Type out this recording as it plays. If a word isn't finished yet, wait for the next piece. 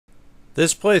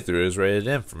This playthrough is rated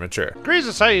M for mature. Greetings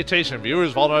and salutation,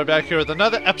 viewers. Vauldemare back here with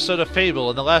another episode of Fable.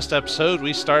 In the last episode,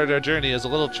 we started our journey as a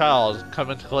little child,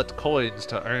 coming to collect coins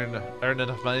to earn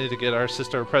enough money to get our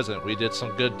sister a present. We did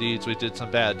some good deeds, we did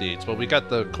some bad deeds, but we got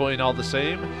the coin all the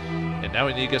same, and now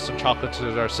we need to get some chocolates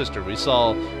to our sister. We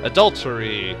saw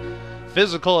adultery,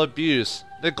 physical abuse,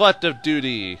 neglect of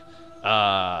duty,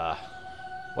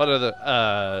 what are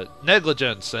the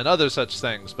negligence and other such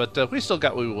things, but we still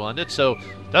got what we wanted, so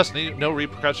thus no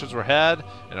repercussions were had,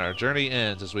 and our journey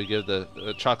ends as we give the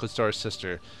chocolates to our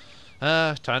sister.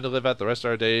 Time to live out the rest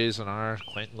of our days in our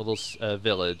quaint little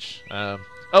village.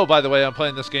 Oh, by the way, I'm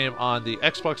playing this game on the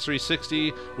Xbox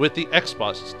 360 with the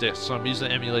Xbox disc, so I'm using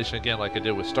the emulation again like I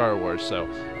did with Star Wars, so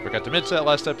I forgot to mention that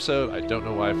last episode. I don't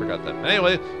know why I forgot that.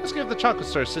 Anyway, let's give the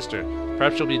chocolates to our sister.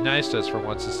 Perhaps she'll be nice to us for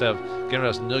once instead of giving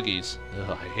us noogies.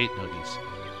 Ugh, I hate noogies.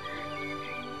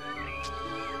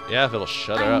 Yeah, if it'll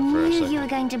shut her up for a second. I knew you were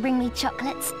going to bring me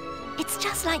chocolates. It's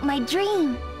just like my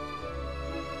dream.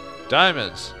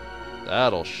 Diamonds.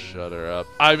 That'll shut her up.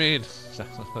 I mean,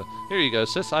 here you go,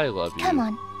 sis. I love you. Come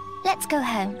on, let's go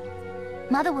home.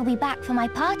 Mother will be back for my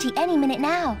party any minute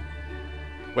now.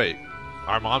 Wait,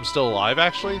 our mom's still alive,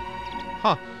 actually?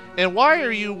 Huh. And why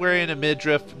are you wearing a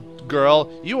midriff,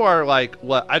 girl? You are like,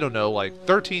 what, I don't know, like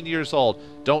 13 years old.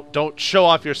 Don't show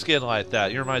off your skin like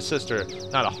that. You're my sister,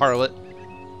 not a harlot.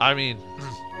 I mean,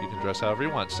 you can dress however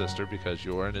you want, sister, because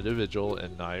you're an individual,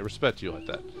 and I respect you like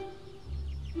that.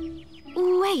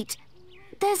 Wait,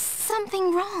 there's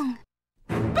something wrong.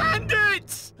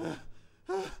 Bandits!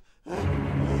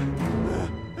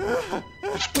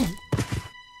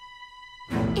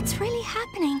 It's really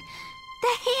happening.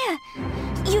 They're here.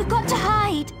 You've got to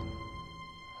hide.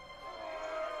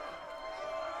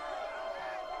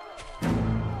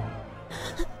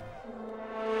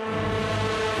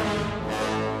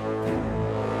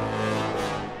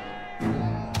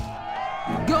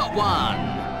 Got one!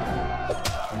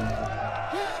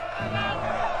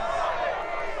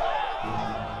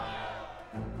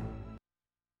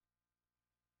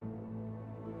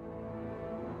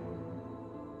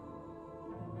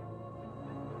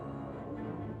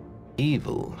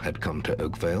 Evil had come to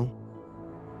Oakvale.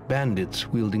 Bandits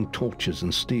wielding torches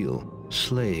and steel,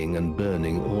 slaying and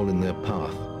burning all in their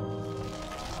path.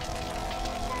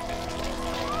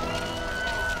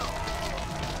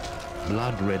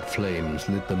 Blood-red flames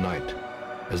lit the night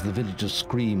as the villagers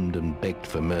screamed and begged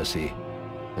for mercy,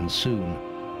 and soon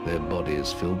their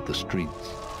bodies filled the streets.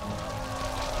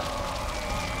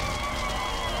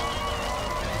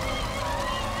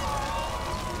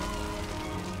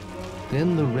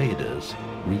 Then the raiders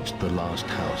reached the last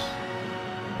house,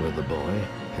 where the boy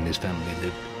and his family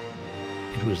lived.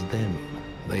 It was them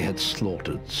they had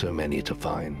slaughtered so many to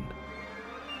find.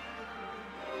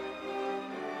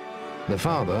 The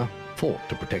father fought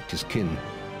to protect his kin,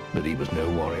 but he was no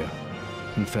warrior,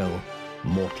 and fell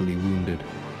mortally wounded.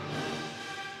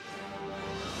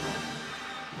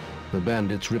 The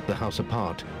bandits ripped the house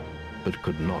apart, but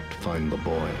could not find the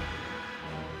boy.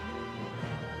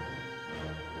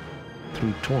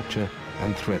 Through torture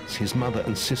and threats, his mother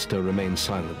and sister remained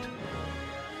silent,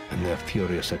 and their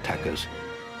furious attackers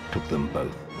took them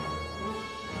both.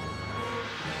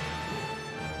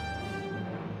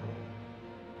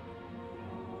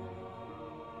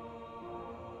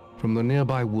 From the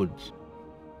nearby woods,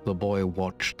 the boy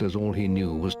watched as all he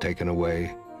knew was taken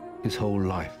away. His whole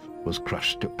life was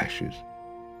crushed to ashes.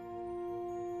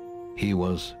 He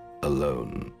was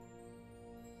alone.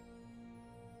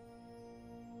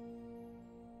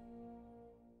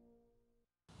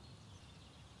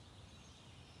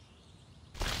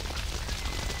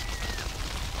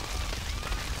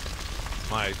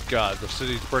 My God, the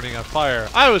city's burning on fire.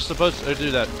 I was supposed to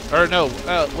do that. Or no,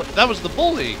 that was the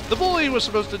bully. The bully was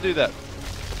supposed to do that.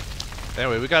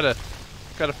 Anyway, we gotta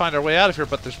find our way out of here,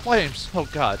 but there's flames. Oh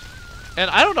God.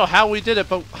 And I don't know how we did it,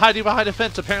 but hiding behind a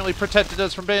fence apparently protected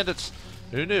us from bandits.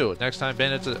 Who knew? Next time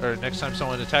next time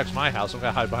someone attacks my house, I'm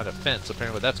gonna hide behind a fence.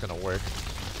 Apparently that's gonna work.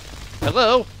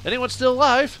 Hello? Anyone still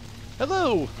alive?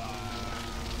 Hello?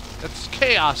 That's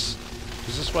chaos.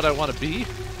 Is this what I want to be?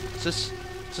 Is this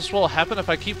what will happen if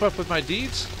I keep up with my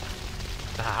deeds?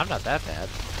 Nah, I'm not that bad.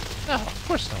 No, of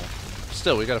course not.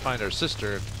 Still, we gotta find our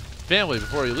sister and family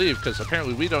before we leave, because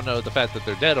apparently we don't know the fact that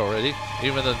they're dead already,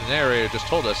 even though the narrator just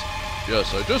told us.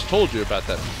 Yes, I just told you about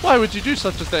that. Why would you do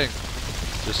such a thing?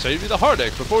 To save you the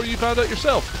heartache before you found out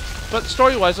yourself. But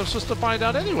story-wise, I'm supposed to find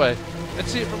out anyway, and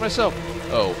see it for myself.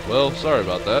 Oh, well, sorry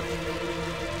about that.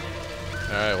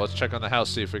 Alright, let's check on the house,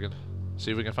 see if we can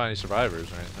find any survivors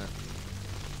right there.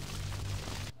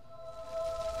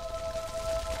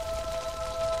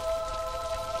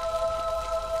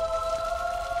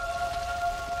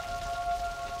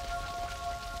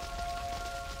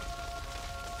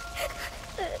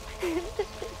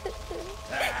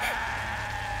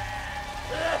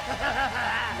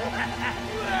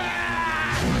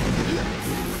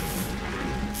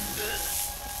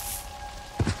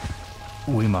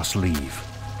 We must leave.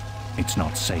 It's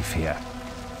not safe here.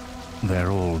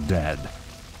 They're all dead.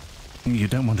 You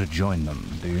don't want to join them,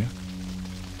 do you?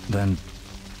 Then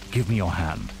give me your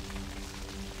hand.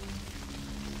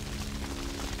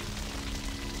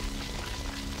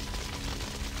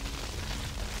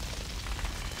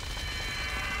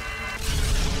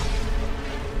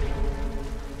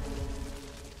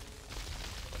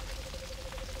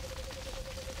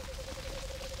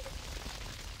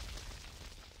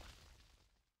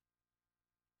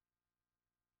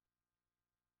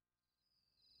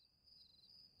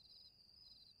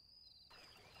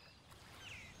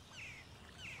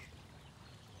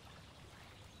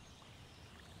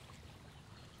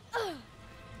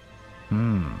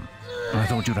 I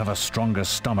thought you'd have a stronger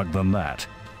stomach than that.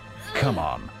 Come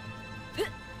on.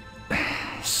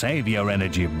 Save your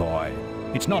energy, boy.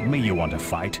 It's not me you want to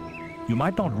fight. You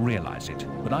might not realize it,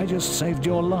 but I just saved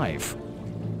your life.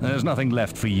 There's nothing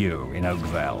left for you in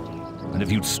Oakvale. And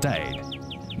if you'd stayed,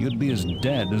 you'd be as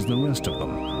dead as the rest of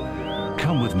them.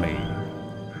 Come with me.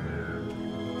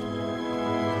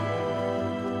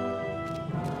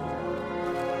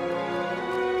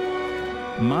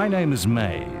 My name is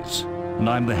Maze, and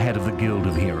I'm the head of the Guild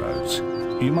of Heroes.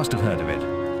 You must have heard of it.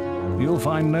 You'll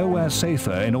find nowhere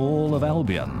safer in all of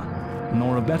Albion,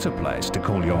 nor a better place to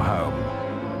call your home.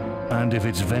 And if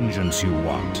it's vengeance you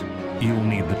want, you'll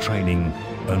need the training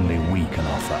only we can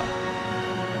offer.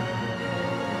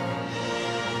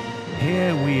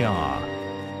 Here we are.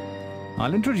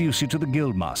 I'll introduce you to the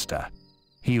Guildmaster.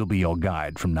 He'll be your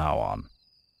guide from now on.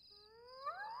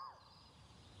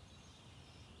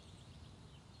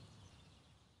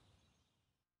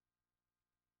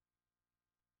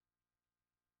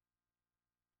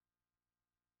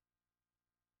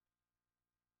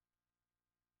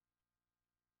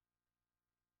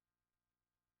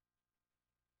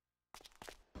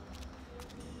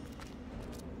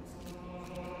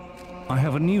 I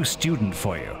have a new student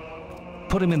for you.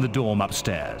 Put him in the dorm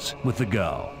upstairs, with the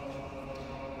girl.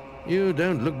 You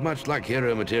don't look much like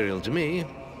hero material to me,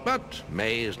 but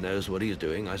Maze knows what he's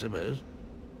doing, I suppose.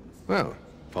 Well,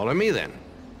 follow me then.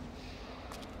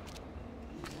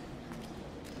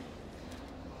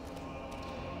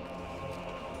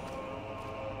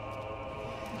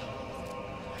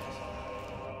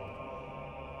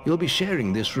 You'll be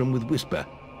sharing this room with Whisper,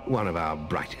 one of our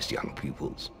brightest young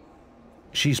pupils.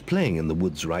 She's playing in the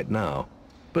woods right now,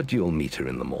 but you'll meet her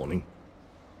in the morning.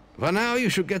 For now, you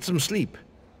should get some sleep.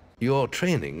 Your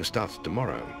training starts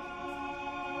tomorrow.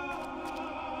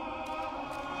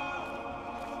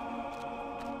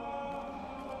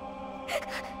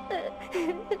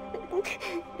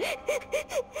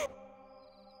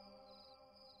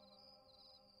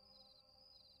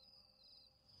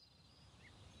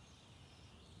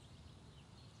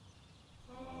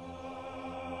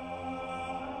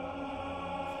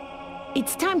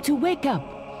 It's time to wake up.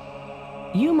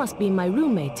 You must be my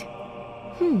roommate.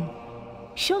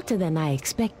 Shorter than I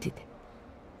expected.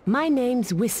 My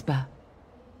name's Whisper.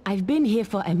 I've been here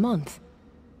for a month.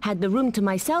 Had the room to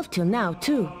myself till now,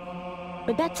 too.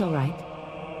 But that's all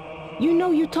right. You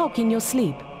know you talk in your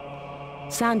sleep.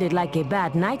 Sounded like a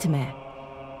bad nightmare.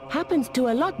 Happens to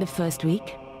a lot the first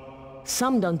week.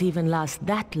 Some don't even last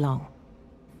that long.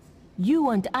 You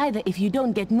won't either if you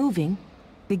don't get moving.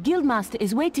 The Guildmaster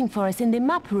is waiting for us in the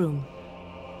map room.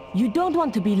 You don't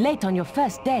want to be late on your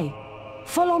first day.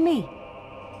 Follow me.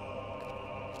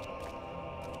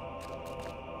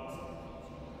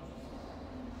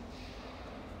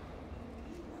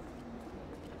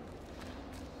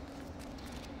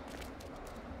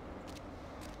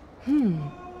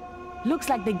 Looks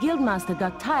like the Guildmaster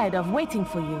got tired of waiting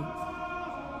for you.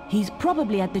 He's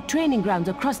probably at the training grounds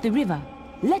across the river.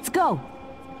 Let's go!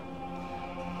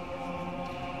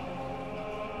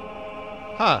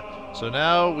 Huh. So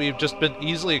now we've just been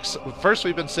easily... First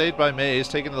we've been saved by Maze,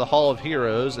 taken to the Hall of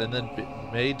Heroes, and then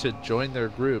made to join their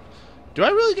group. Do I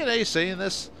really get a say in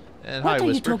this? And what hi, are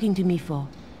Whisper. you talking to me for?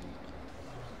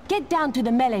 Get down to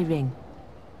the melee ring.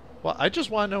 Well, I just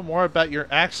want to know more about your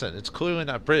accent. It's clearly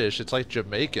not British. It's like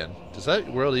Jamaican. Does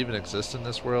that world even exist in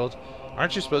this world?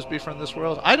 Aren't you supposed to be from this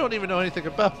world? I don't even know anything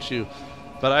about you.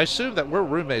 But I assume that we're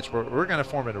roommates. We're going to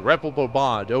form an irreparable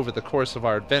bond over the course of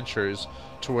our adventures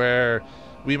to where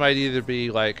we might either be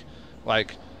like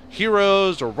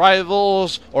heroes or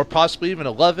rivals or possibly even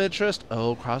a love interest.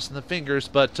 Oh, crossing the fingers.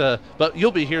 But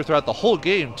you'll be here throughout the whole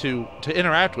game to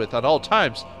interact with at all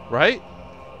times, right?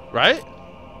 Right?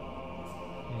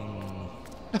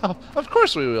 No, of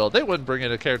course we will. They wouldn't bring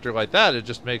in a character like that and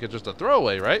just make it just a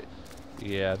throwaway, right?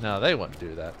 Yeah, no, they wouldn't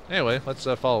do that. Anyway, let's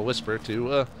follow Whisper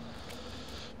to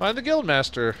find the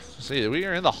Guildmaster. See, we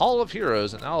are in the Hall of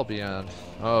Heroes in Albion.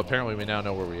 Oh, apparently we now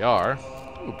know where we are.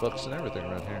 Ooh, books and everything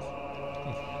around here.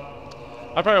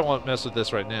 I probably won't mess with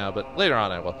this right now, but later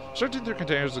on I will. Searching through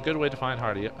containers is a good way to find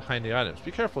handy items.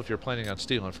 Be careful if you're planning on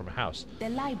stealing from a house. The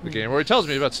library. The game where he tells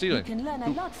me about stealing. You can learn a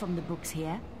lot from the books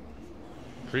here.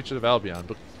 Creature of Albion,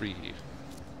 Book 3.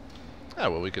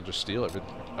 Oh, well, we could just steal it.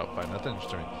 Oh, find nothing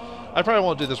interesting. I probably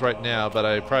won't do this right now, but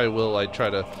I probably will. I try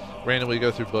to randomly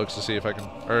go through books to see if I can,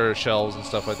 or shelves and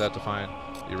stuff like that to find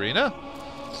the arena.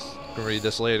 I can read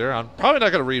this later. I'm probably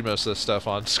not going to read most of this stuff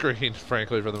on screen,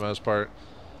 frankly, for the most part.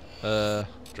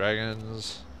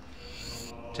 Dragons.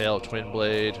 Tail of Twin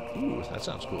Blade. Ooh, that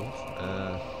sounds cool.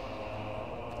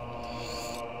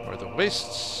 Northern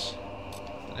Wastes.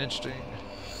 Interesting.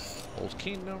 Old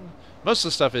Kingdom. Most of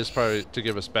the stuff is probably to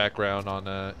give us background on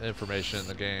information in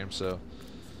the game, so...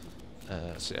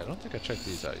 let's see, I don't think I checked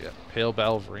these out yet. Pale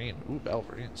Balverine. Ooh,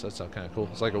 Balverines. That sounds kind of cool.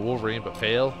 It's like a Wolverine, but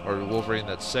pale. Or a Wolverine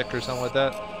that's sick or something like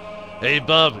that. Hey,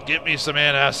 bub, get me some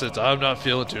antacids. I'm not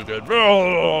feeling too good.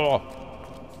 Hello.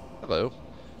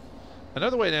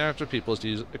 Another way to interact with people is to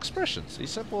use expressions.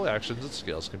 These simple actions and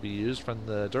skills can be used from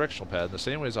the directional pad in the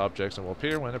same way as objects and will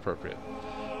appear when appropriate.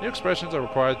 New expressions are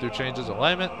required through changes in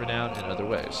alignment, renown, and other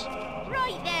ways.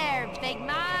 Right there, big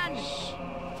man.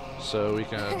 So we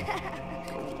can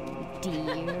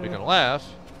Dear. we can laugh,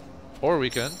 or we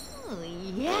can. Oh,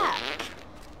 yeah.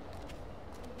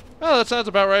 Well, that sounds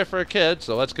about right for a kid.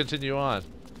 So let's continue on.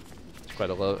 There's quite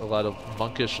a lot of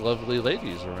monkish, lovely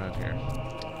ladies around here.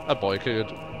 A boy could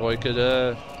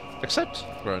accept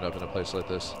growing up in a place like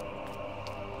this.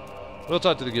 We'll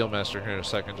talk to the Guildmaster here in a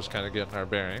second, just kind of getting our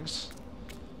bearings.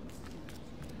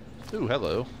 Ooh,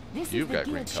 hello. You've got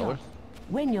green color.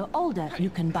 When you're older, you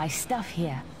can buy stuff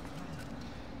here.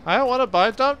 I don't want to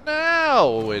buy stuff now.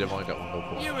 Oh, wait, I've only got one more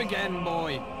point. You again,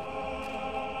 boy.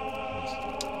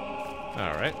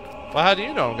 All right. Well, how do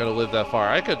you know I'm going to live that far?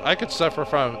 I could suffer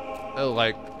from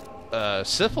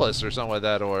syphilis or something like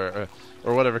that, or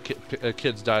whatever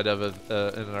kids died of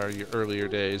in our earlier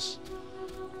days.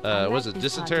 Was it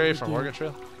dysentery from Oregon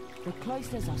Trail? The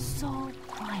cloisters are so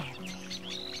quiet.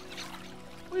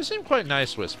 Well, you seem quite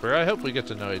nice, Whisper. I hope we get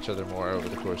to know each other more over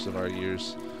the course of our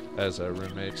years as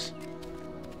roommates.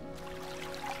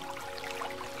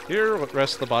 Here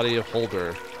rests the body of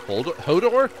Hodor?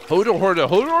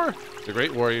 The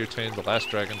great warrior tamed the last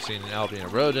dragon seen in Albion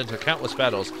and rode into countless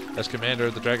battles. As commander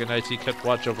of the Dragon Knights, he kept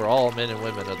watch over all men and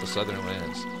women of the southern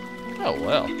lands. Oh,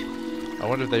 well. I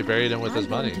wonder if they buried him with his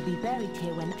money. I'm going to be buried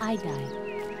here when I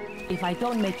die. If I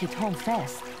don't make it home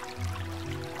fast.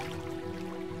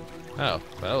 Oh,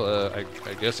 well,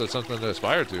 I guess that's something to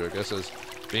aspire to. I guess as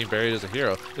being buried as a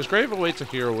hero. This grave awaits a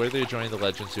hero where they join the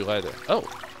legends who lie there. Oh.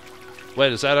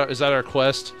 Wait, is that our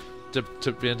quest to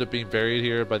end up being buried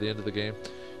here by the end of the game?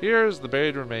 Here is the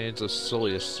buried remains of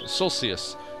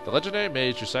Solstice, the legendary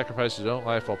mage who sacrificed his own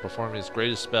life while performing his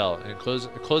greatest spell, and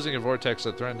closing a vortex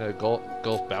that threatened to engulf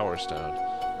Bowerstone.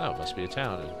 Oh, it must be a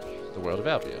town in the world of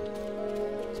Albion.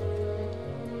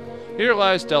 Here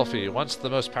lies Delphi, once the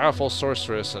most powerful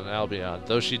sorceress in Albion.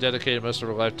 Though she dedicated most of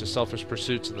her life to selfish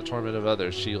pursuits and the torment of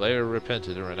others, she later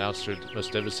repented and renounced her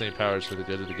most devastating powers for the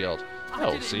good of the guild.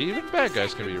 Oh, see, even bad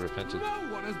guys can be repented. No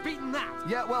one has beaten that.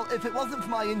 Yeah, well, if it wasn't for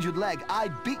my injured leg,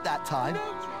 I'd beat that time. No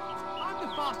chance. I'm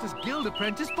the fastest guild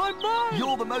apprentice by miles.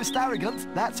 You're the most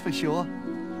arrogant, that's for sure.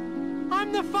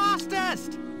 I'm the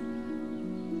fastest.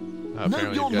 Oh,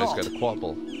 apparently you guys got a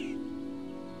quabble.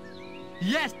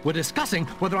 Yes, we're discussing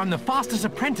whether I'm the fastest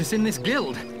apprentice in this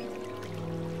guild.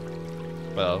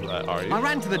 Well, are you? I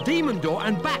ran to the demon door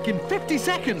and back in 50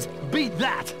 seconds. Beat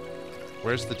that.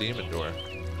 Where's the demon door?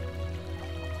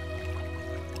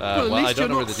 Well, I don't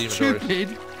know where the demon door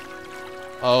is.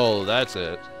 Oh, that's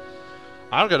it.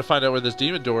 I'm gonna find out where this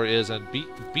demon door is and beat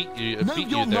you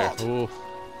there. Not. Ooh. All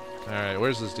right,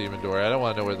 where's this demon door? I don't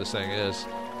want to know where this thing is.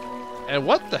 And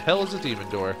what the hell is a demon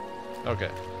door? Okay.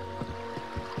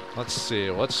 Let's see.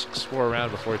 Let's explore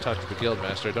around before we talk to the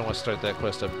Guildmaster. I don't want to start that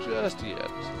quest up just yet.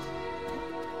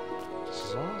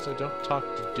 As long as I don't talk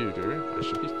to Duder, I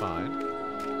should be fine.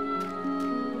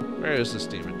 Where is this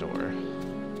demon door?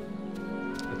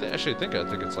 I think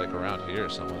it's like around here or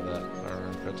something like that. If I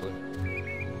remember correctly.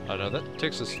 Oh no, that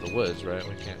takes us to the woods, right?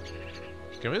 We can't.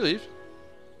 Can we leave?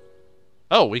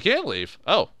 Oh, we can leave.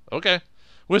 Oh, okay.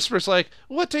 Whisper's like,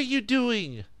 "What are you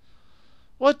doing?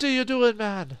 What are you doing,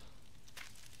 man?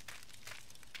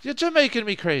 You're just making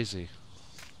me crazy."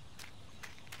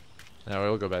 Now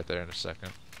we'll go back there in a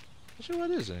second. Actually,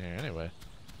 what is in here anyway?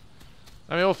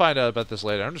 I mean, we'll find out about this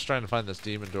later. I'm just trying to find this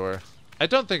demon door. I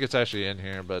don't think it's actually in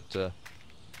here, but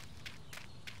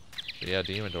Yeah,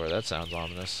 demon door. That sounds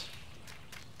ominous.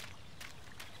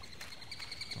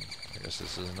 I guess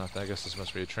this is nothing. I guess this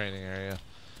must be a training area.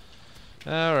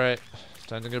 Alright.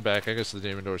 Time to go back. I guess the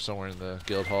demon door is somewhere in the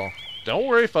guild hall. Don't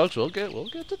worry, folks. We'll get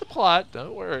to the plot.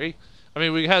 Don't worry. I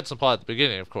mean, we had some plot at the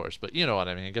beginning, of course, but you know what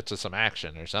I mean. Get to some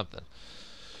action or something.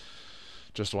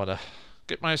 Just want to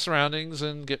get my surroundings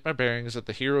and get my bearings at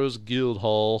the Heroes Guild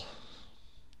Hall.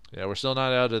 Yeah, we're still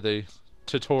not out of the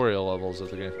tutorial levels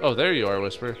of the game. Oh, there you are,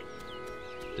 Whisper.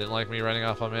 Didn't like me running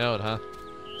off on my own, huh?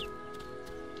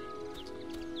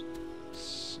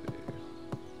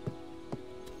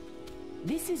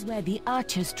 This is where the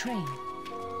archers train.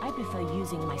 I prefer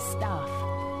using my staff.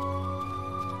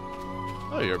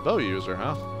 Oh, you're a bow user,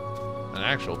 huh? An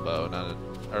actual bow, not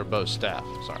a... or bow staff,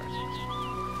 sorry.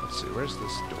 Let's see, where's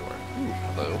this door? Ooh,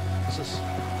 hello. What's this?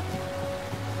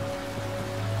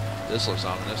 This looks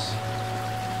ominous.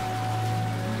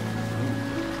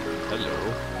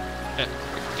 Hello.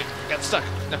 Got stuck.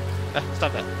 No,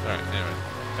 stop that. Alright, anyway.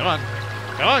 Come on.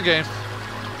 Come on, game.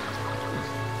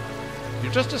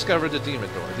 You've just discovered the demon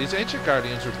door. These ancient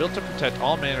guardians were built to protect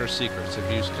all manner of secrets.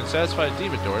 If you can satisfy a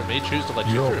demon door, it may choose to let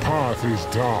you through. Your path is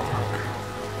dark.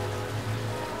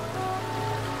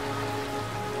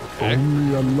 Okay.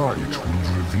 Only a light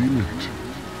will reveal it,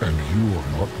 and you are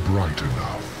not bright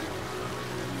enough.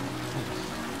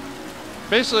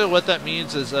 Basically, what that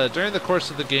means is during the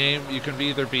course of the game, you can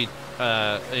either be,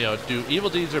 you know, do evil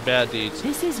deeds or bad deeds,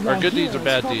 or good deeds or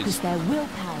bad deeds. Their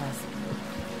willpowers.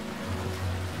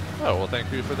 Oh, well,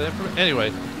 thank you for the information.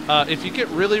 Anyway, if you get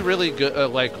really, really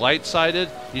good, like light-sided,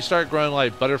 you start growing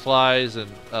like butterflies and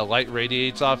light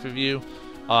radiates off of you.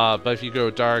 But if you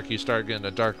go dark, you start getting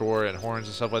a dark aura and horns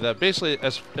and stuff like that. Basically,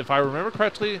 if I remember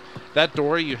correctly, that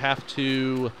door you have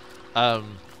to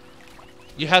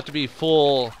be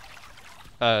full,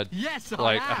 yes,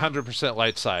 like 100%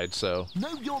 light side, so No,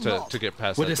 you're to not. get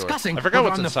past We're that door. discussing I forgot whether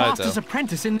what's I'm the inside fastest though.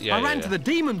 apprentice in. Yeah, I ran to the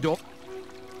demon door.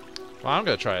 Well, I'm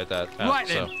gonna try it that. Right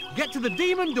so. then, get to the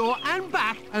demon door and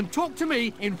back, and talk to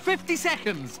me in 50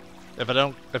 seconds. If I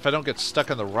don't get stuck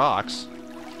in the rocks.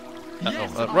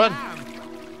 Yes, run! I am.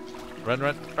 Run!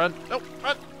 No,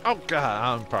 run! Oh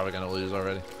god, I'm probably gonna lose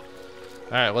already.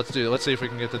 All right, let's do it. Let's see if we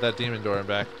can get to that demon door and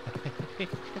back.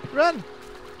 Run!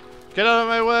 Get out of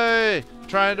my way!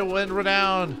 Trying to win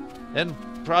renown and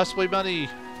possibly money.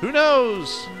 Who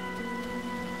knows?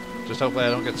 Just hopefully I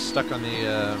don't get stuck on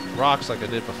the rocks like I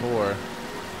did before.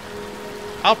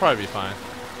 I'll probably be fine.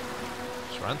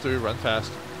 Just run through, run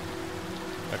fast.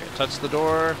 Okay, touch the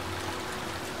door.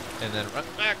 And then run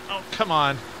back. Oh, come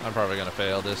on. I'm probably going to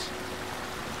fail this.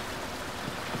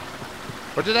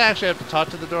 Or did I actually have to talk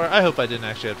to the door? I hope I didn't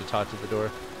actually have to talk to the door.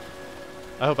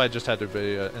 I hope I just had to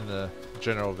be in the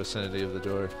general vicinity of the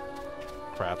door.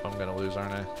 Crap, I'm going to lose,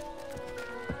 aren't I?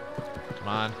 Come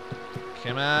on.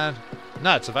 Come on.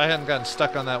 Nuts. If I hadn't gotten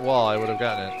stuck on that wall, I would have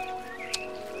gotten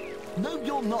it. No,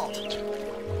 you're not.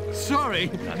 Sorry,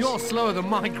 Nuts. you're slower than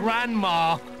my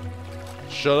grandma.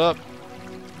 Shut up,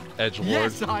 edgelord.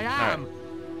 Yes, I am. Right.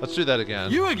 Let's do that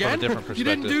again. You From again? a different You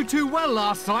perspective. didn't do too well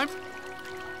last time.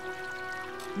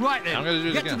 Right then, I'm gonna do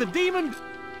it get again. to the demon.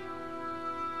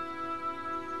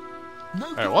 No,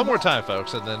 All right, one more time,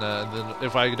 folks, and then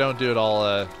if I don't do it,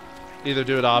 I'll either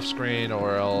do it off screen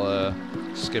or I'll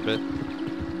skip it.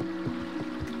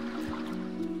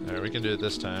 All right, we can do it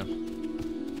this time.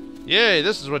 Yay,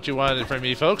 this is what you wanted from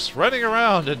me, folks. Running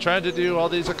around and trying to do all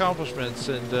these accomplishments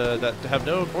and that have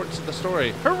no importance in the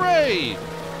story. Hooray!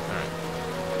 Alright.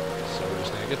 So we're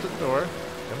just going to get to the door.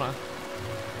 Come on.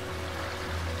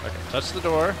 Okay, touch the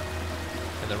door.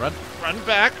 And then run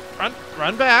back.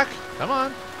 Run back. Come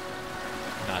on.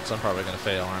 Nuts, I'm probably going to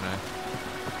fail, aren't I?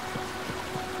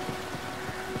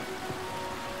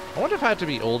 I wonder if I have to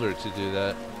be older to do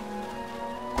that.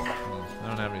 I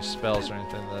don't have any spells or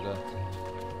anything that,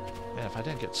 yeah, if I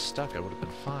didn't get stuck, I would have been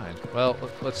fine. Well,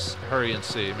 let's hurry and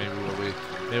see. Maybe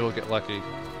we'll get lucky.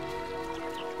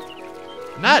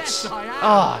 Nuts! Yes, I am.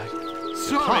 Ah,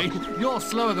 Sorry, you're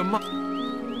slower than my.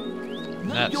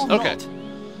 No, nuts. you're Okay. not.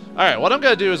 All right. What I'm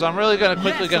gonna do is I'm really gonna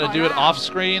quickly Yes, gonna do I it am. off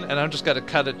screen, and I'm just gonna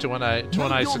cut it to when I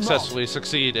you're successfully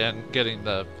succeed in getting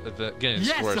the getting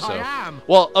Yes, score. So. I am.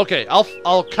 Well, okay.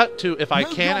 I'll cut to if I No,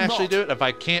 can you're actually not. do it. If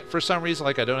I can't for some reason,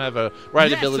 like I don't have a right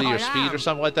Yes, ability I or speed or am.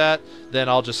 something like that, then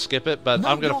I'll just skip it. But No,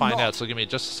 I'm gonna you're find not. out. So give me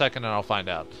just a second, and I'll find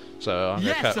out. So I'm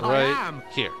Yes, gonna cut I right am.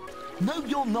 here. No,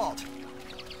 you're not.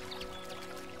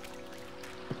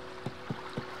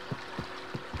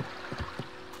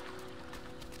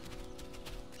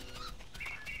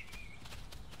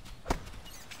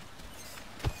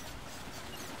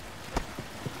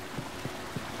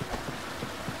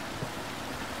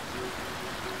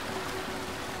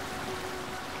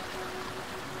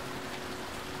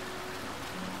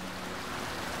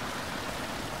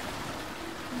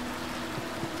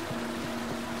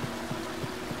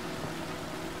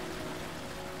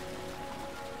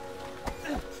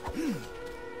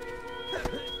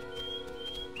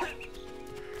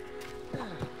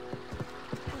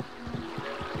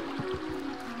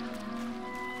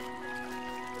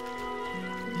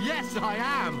 course I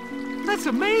am. That's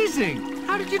amazing.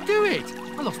 How did you do it?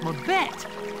 I lost my bet.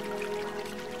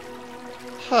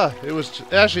 Huh,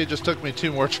 it just took me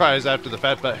 2 more tries after the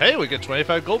fact, but hey, we get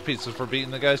 25 gold pieces for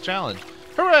beating the guy's challenge.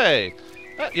 Hooray!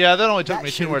 Yeah, that only took me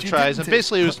 2 more tries, and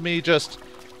basically it was me just...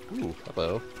 Ooh,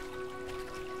 hello.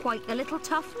 Quite a little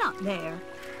tough nut there.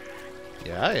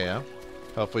 Yeah, I am.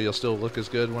 Hopefully you'll still look as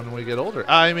good when we get older.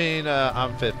 I mean,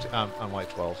 I'm 15, I'm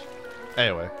like 12.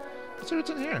 Anyway, let's see what's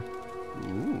in here.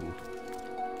 Ooh.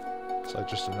 It's like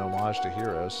just an homage to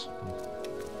Heroes.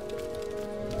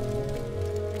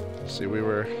 See, we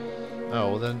were...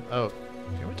 Oh, well then... Oh,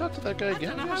 can we talk to that guy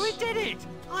again? I don't know how he did it.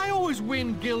 I always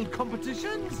win guild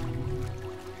competitions.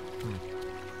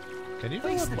 Can you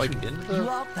go up, like, into the... You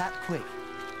aren't that quick.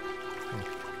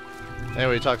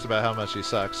 Anyway, he talks about how much he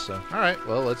sucks, so... Alright,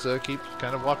 well, let's keep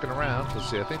kind of walking around. Let's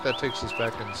see, I think that takes us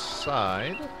back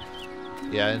inside.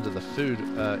 Yeah, into the food,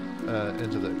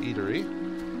 into the eatery.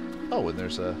 Oh, and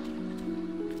there's a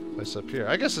place up here.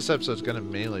 I guess this episode's gonna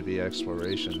mainly be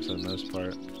exploration for the most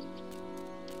part.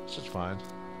 Which is fine.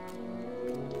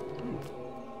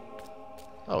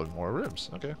 Oh, and more rooms.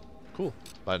 Okay, cool.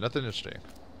 But nothing interesting.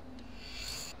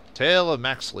 Tale of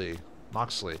Moxley.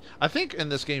 I think in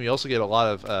this game you also get a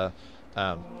lot of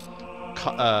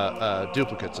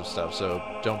duplicates of stuff, so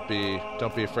don't be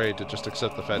afraid to just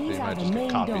accept the fact that you might just get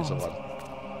copies of one.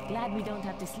 Glad we don't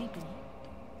have to sleep in here.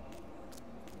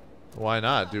 Why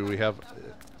not? Do we have...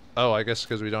 Oh, I guess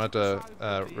because we don't have to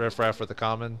riff-raff with the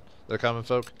common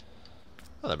folk?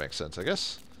 Well, that makes sense, I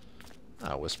guess.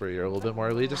 Ah, Whisper, you're a little bit more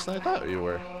elitist than I thought you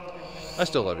were. I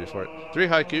still love you for it. 3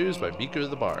 haikus by Miku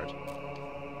the Bard.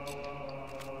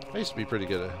 I used to be pretty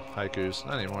good at haikus.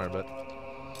 Not anymore, but...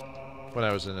 when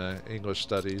I was in English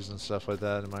studies and stuff like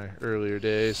that in my earlier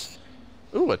days.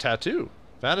 Ooh, a tattoo.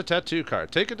 Found a tattoo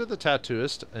card. Take it to the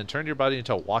tattooist and turn your body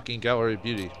into a walking gallery of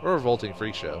beauty or a revolting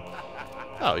freak show.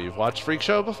 Oh, you've watched Freak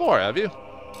Show before, have you?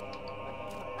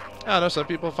 I don't know, some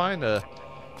people find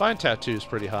tattoos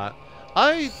pretty hot.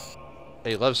 A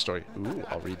love story. Ooh,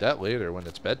 I'll read that later when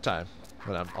it's bedtime.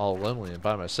 When I'm all lonely and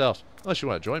by myself. Unless you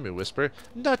want to join me, Whisper.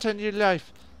 Not on your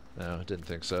life. No, I didn't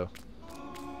think so.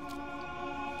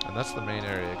 And that's the main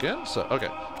area again, so, okay.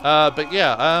 But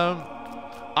yeah,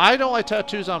 I don't like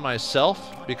tattoos on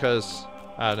myself because,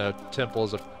 I don't know, temple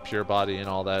is a pure body and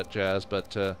all that jazz,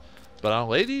 but on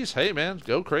ladies, hey man,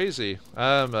 go crazy.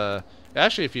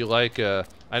 Actually, if you like, I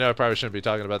know I probably shouldn't be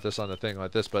talking about this on a thing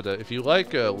like this, but if you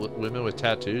like women with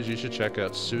tattoos, you should check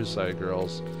out Suicide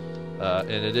Girls. And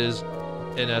it is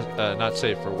not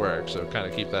safe for work, so kind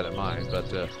of keep that in mind, but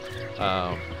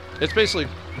it's basically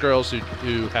girls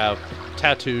who have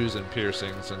tattoos and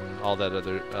piercings and all that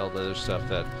other stuff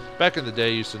that back in the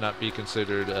day used to not be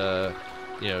considered,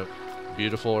 you know,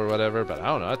 beautiful or whatever. But I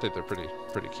don't know. I think they're pretty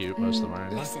cute. Most of them are.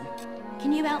 Anyway. Listen,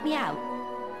 can you help me out?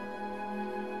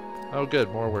 Oh, good.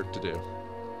 More work to do.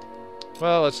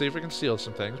 Well, let's see if we can steal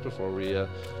some things before we're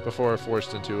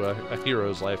forced into a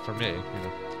hero's life for me. You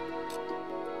know.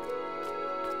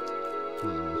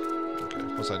 Okay.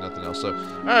 Looks like nothing else. So,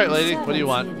 all right, lady. What do you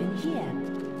want?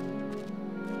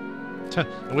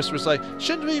 And Whisper's like,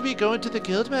 shouldn't we be going to the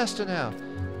Guildmaster now?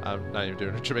 I'm not even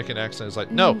doing a Jamaican accent. It's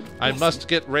like, no, I must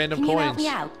get random coins. Can you help me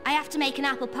out? I have to make an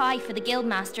apple pie for the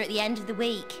Guildmaster at the end of the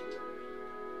week.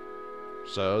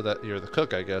 So, that you're the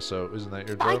cook, I guess, so isn't that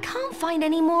your job? I can't find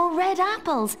any more red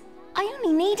apples. I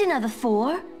only need another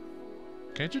 4.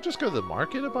 Can't you just go to the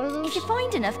market and buy those? If you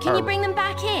find enough, can you bring them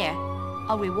back here?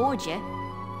 I'll reward you.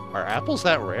 Are apples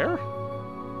that rare?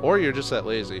 Or you're just that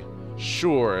lazy?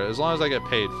 Sure, as long as I get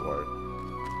paid for it.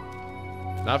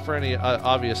 Not for any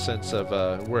obvious sense of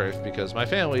worth, because my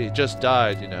family just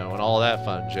died, you know, and all that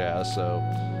fun jazz, so...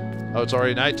 Oh, it's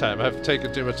already nighttime. I've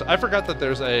taken too much... I forgot that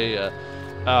there's a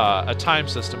time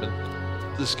system in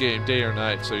this game, day or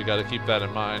night, so you gotta keep that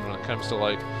in mind when it comes to,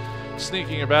 like,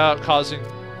 sneaking about, causing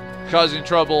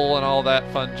trouble and all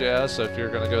that fun jazz, so if you're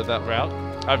gonna go that route,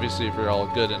 obviously if you're all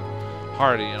good and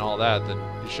hardy and all that, then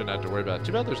you shouldn't have to worry about it.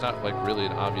 Too bad there's not, like, really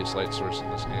an obvious light source in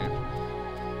this game.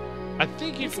 I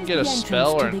think you can get a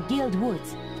spell or... the Guild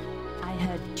Woods. I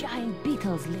heard giant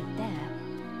beetles live there.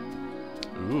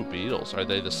 Ooh, beetles. Are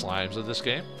they the slimes of this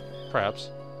game? Perhaps.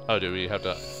 Oh, do we have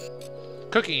to...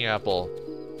 Cooking apple.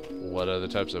 What other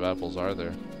types of apples are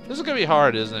there? This is gonna be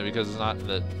hard, isn't it? Because it's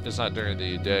not during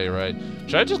the day, right?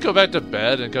 Should I just go back to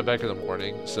bed and come back in the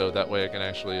morning so that way I can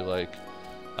actually, like,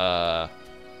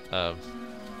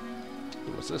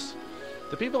 what's this?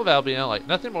 The people of Albion like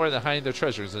nothing more than hiding their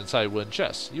treasures inside wooden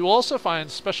chests. You will also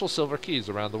find special silver keys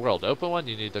around the world. To open one,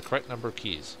 you need the correct number of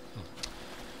keys.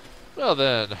 Well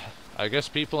then, I guess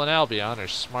people in Albion are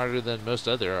smarter than most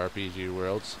other RPG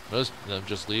worlds. Most of them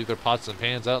just leave their pots and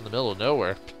pans out in the middle of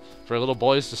nowhere for little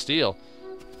boys to steal.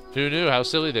 Who knew how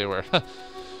silly they were?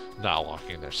 Not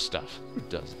locking their stuff. Who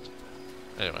doesn't?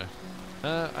 Anyway.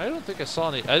 I don't think I saw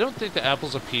any. I don't think the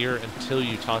apples appear until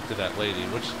you talk to that lady,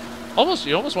 which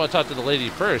you almost want to talk to the lady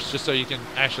first, just so you can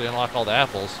actually unlock all the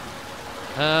apples.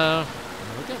 We're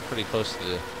getting pretty close to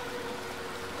the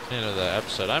end of the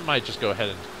episode. I might just go ahead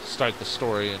and start the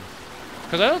story, and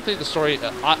because I don't think the story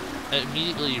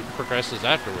immediately progresses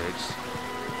afterwards.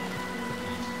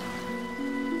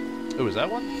 Oh, is that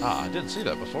one? Ah, I didn't see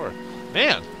that before.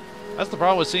 Man, that's the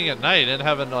problem with seeing at night and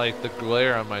having like the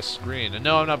glare on my screen. And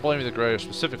no, I'm not blaming the glare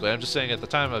specifically. I'm just saying at the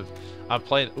time I'm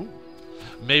playing. Ooh,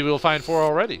 maybe we'll find 4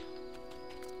 already.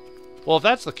 Well, if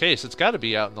that's the case, it's got to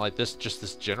be out in like this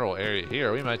general area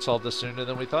here. We might solve this sooner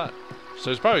than we thought. So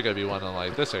there's probably going to be one in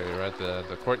like this area, right?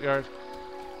 The courtyard.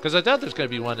 Because I doubt there's going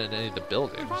to be one in any of the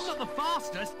buildings. If I'm not the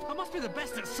fastest, I must be the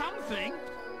best at something.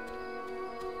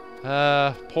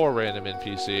 Poor random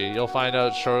NPC. You'll find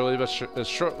out shortly but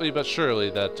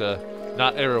surely that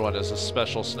not everyone is a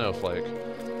special snowflake.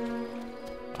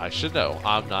 I should know.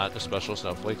 I'm not a special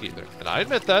snowflake either. And I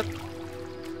admit that.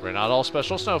 We're not all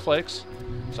special snowflakes.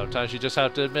 Sometimes you just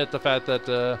have to admit the fact that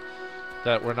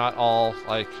that we're not all,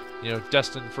 like, you know,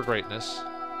 destined for greatness.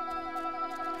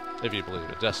 If you believe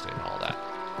in destiny and all that.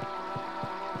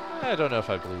 I don't know if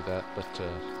I believe that, but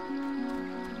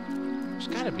there's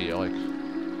gotta be, like,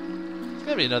 there's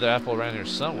gotta be another apple around here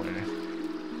somewhere.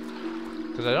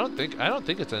 Because I don't think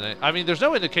it's in it. I mean, there's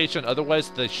no indication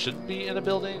otherwise they shouldn't be in a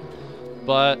building,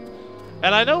 but...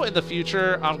 And I know in the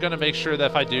future, I'm going to make sure that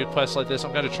if I do quests like this,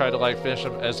 I'm going to try to, like, finish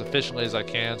them as efficiently as I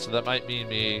can. So that might mean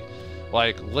me,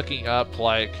 like, looking up,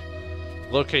 like,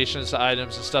 locations,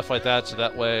 items, and stuff like that. So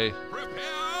that way...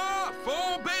 Prepare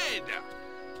for bed!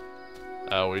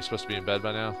 Oh, were you supposed to be in bed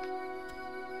by now?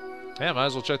 Yeah, might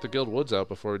as well check the Guild Woods out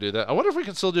before we do that. I wonder if we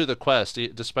can still do the quest,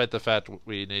 despite the fact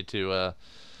we need to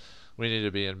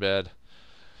be in bed.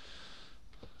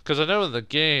 Because I know in the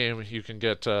game you can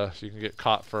get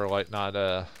caught for like not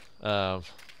going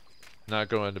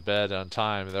to bed on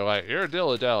time. And they're like, you're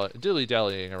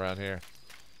dilly-dallying around here.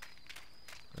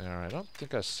 Alright, I don't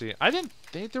think I see... I didn't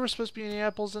think there were supposed to be any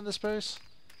apples in this place.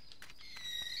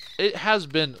 It has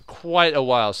been quite a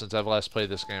while since I've last played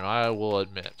this game, I will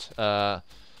admit. I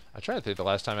try to think the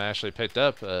last time I actually picked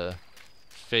up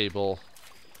Fable.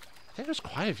 I think it was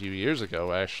quite a few years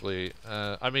ago, actually.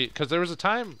 I mean, because there was a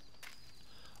time...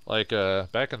 like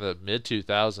back in the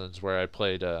mid-2000s where I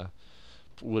played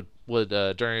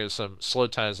during some slow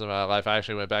times in my life, I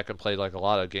actually went back and played like a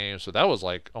lot of games. So that was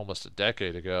like almost a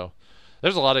decade ago.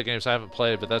 There's a lot of games I haven't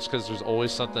played, but that's because there's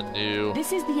always something new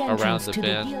this is the around the to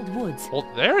bend. The Guild Woods. Well,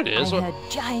 there it is.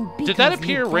 Did that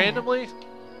appear randomly?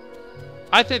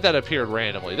 I think that appeared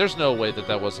randomly. There's no way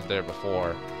that wasn't there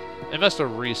before. It must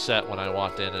have reset when I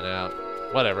walked in and out.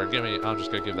 Whatever. I'm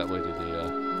just gonna give that lady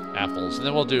the apples, and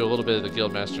then we'll do a little bit of the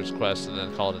Guildmaster's quest and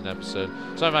then call it an episode.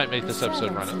 So I might make this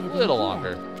episode run a little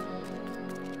longer.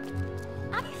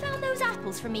 Have you found those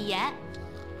apples for me yet?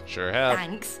 Sure have.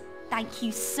 Thanks. Thank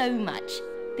you so much.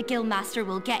 The Guildmaster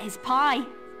will get his pie.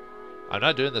 I'm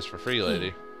not doing this for free,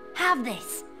 lady. Have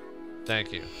this.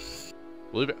 Thank you.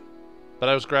 Blueberry. But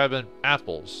I was grabbing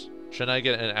apples. Shouldn't I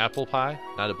get an apple pie,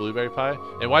 not a blueberry pie?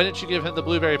 And why didn't you give him the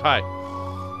blueberry pie?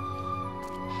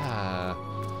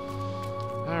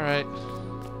 Alright.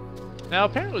 Now,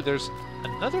 apparently there's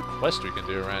another quest we can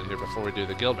do around here before we do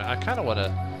the guild. I kind of want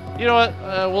to... You know what?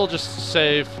 We'll just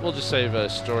save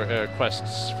story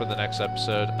quests for the next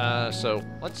episode. So,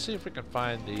 let's see if we can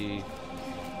find the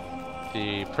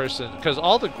person... Because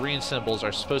all the green symbols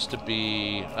are supposed to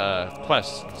be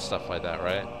quests and stuff like that,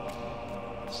 right?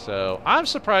 So, I'm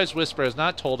surprised Whisper has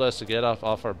not told us to get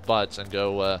off our butts and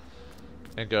go...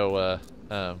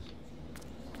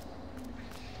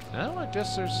 No, I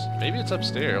guess there's... Maybe it's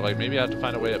upstairs. Like, maybe I have to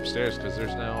find a way upstairs, because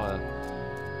there's no,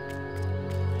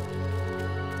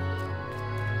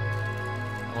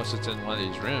 Unless it's in one of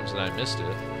these rooms and I missed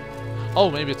it.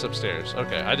 Oh, maybe it's upstairs.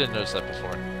 Okay, I didn't notice that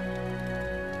before.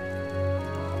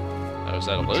 Oh, is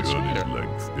that a load screen? The journey's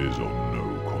length is of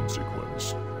no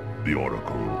consequence. The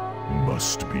Oracle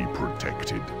must be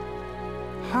protected.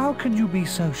 How can you be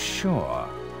so sure?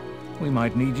 We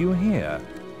might need you here.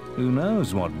 Who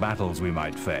knows what battles we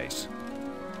might face?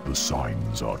 The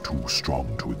signs are too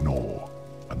strong to ignore,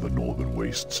 and the Northern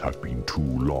Wastes have been too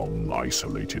long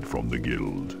isolated from the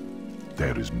Guild.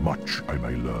 There is much I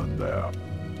may learn there.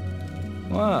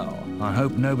 Well, I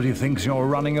hope nobody thinks you're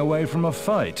running away from a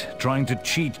fight, trying to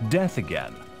cheat death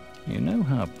again. You know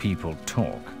how people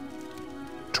talk.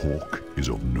 Talk is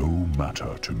of no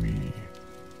matter to me.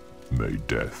 May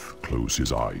death close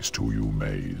his eyes to you,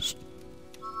 Maze.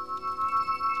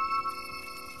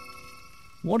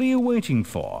 What are you waiting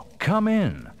for? Come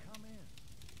in.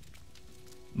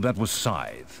 That was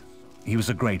Scythe. He was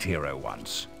a great hero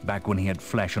once, back when he had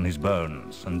flesh on his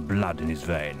bones and blood in his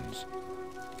veins.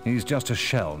 He's just a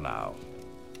shell now.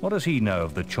 What does he know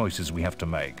of the choices we have to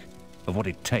make, of what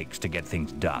it takes to get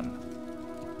things done?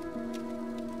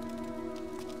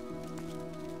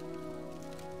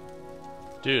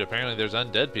 Dude, apparently there's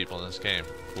undead people in this game.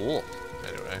 Cool.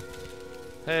 Anyway.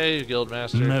 Hey,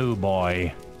 Guildmaster. No,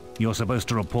 boy. You're supposed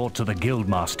to report to the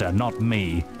Guildmaster, not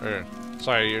me.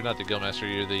 Sorry, you're not the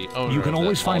Guildmaster, you're the owner. You can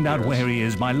always find out where he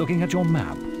is by looking at your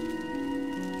map.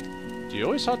 Do you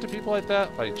always talk to people like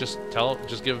that? Like, just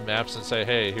give him maps and say,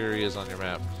 hey, here he is on your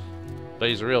map. But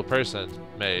he's a real person,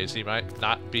 Maze. He might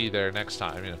not be there next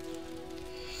time, you know.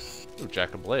 Ooh,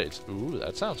 Jack of Blades. Ooh,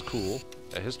 that sounds cool.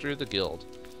 A history of the guild.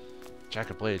 Jack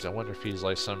of Blades. I wonder if he's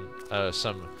like some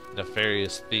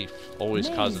nefarious thief, always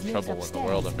causing trouble in the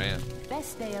world of man.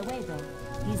 Best stay away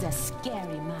though. He's a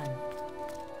scary man.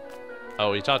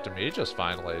 Oh, he talked to me just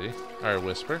fine, lady. Or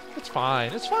Whisper. It's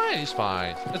fine. It's fine. He's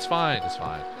fine. It's fine. It's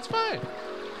fine. It's fine.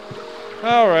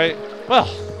 All right. Well,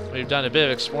 we've done a bit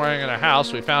of exploring in our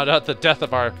house. We found out the death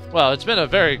of our... Well, it's been a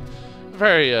very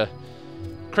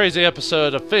crazy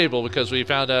episode of Fable because we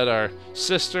found out our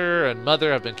sister and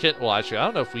mother have been kidnapped. Well, actually, I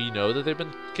don't know if we know that they've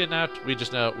been kidnapped. We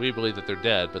just know, we believe that they're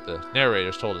dead, but the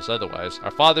narrators told us otherwise.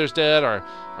 Our father's dead,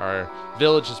 our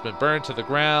village has been burned to the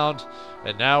ground,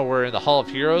 and now we're in the Hall of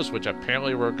Heroes, which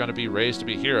apparently we're going to be raised to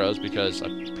be heroes because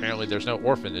apparently there's no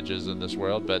orphanages in this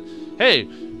world. But hey,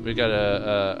 we got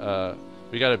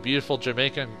a beautiful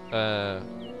Jamaican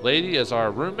lady as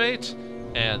our roommate,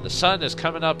 and the sun is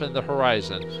coming up in the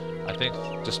horizon. I think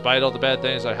despite all the bad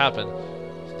things that happened,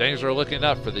 things are looking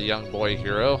up for the young boy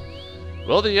hero.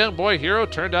 Will the young boy hero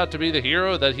turn out to be the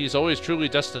hero that he's always truly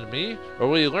destined to be? Or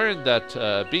will he learn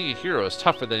that being a hero is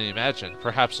tougher than he imagined?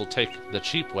 Perhaps he'll take the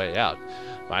cheap way out.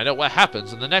 Find out what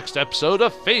happens in the next episode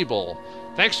of Fable.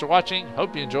 Thanks for watching,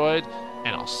 hope you enjoyed,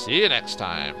 and I'll see you next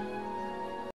time.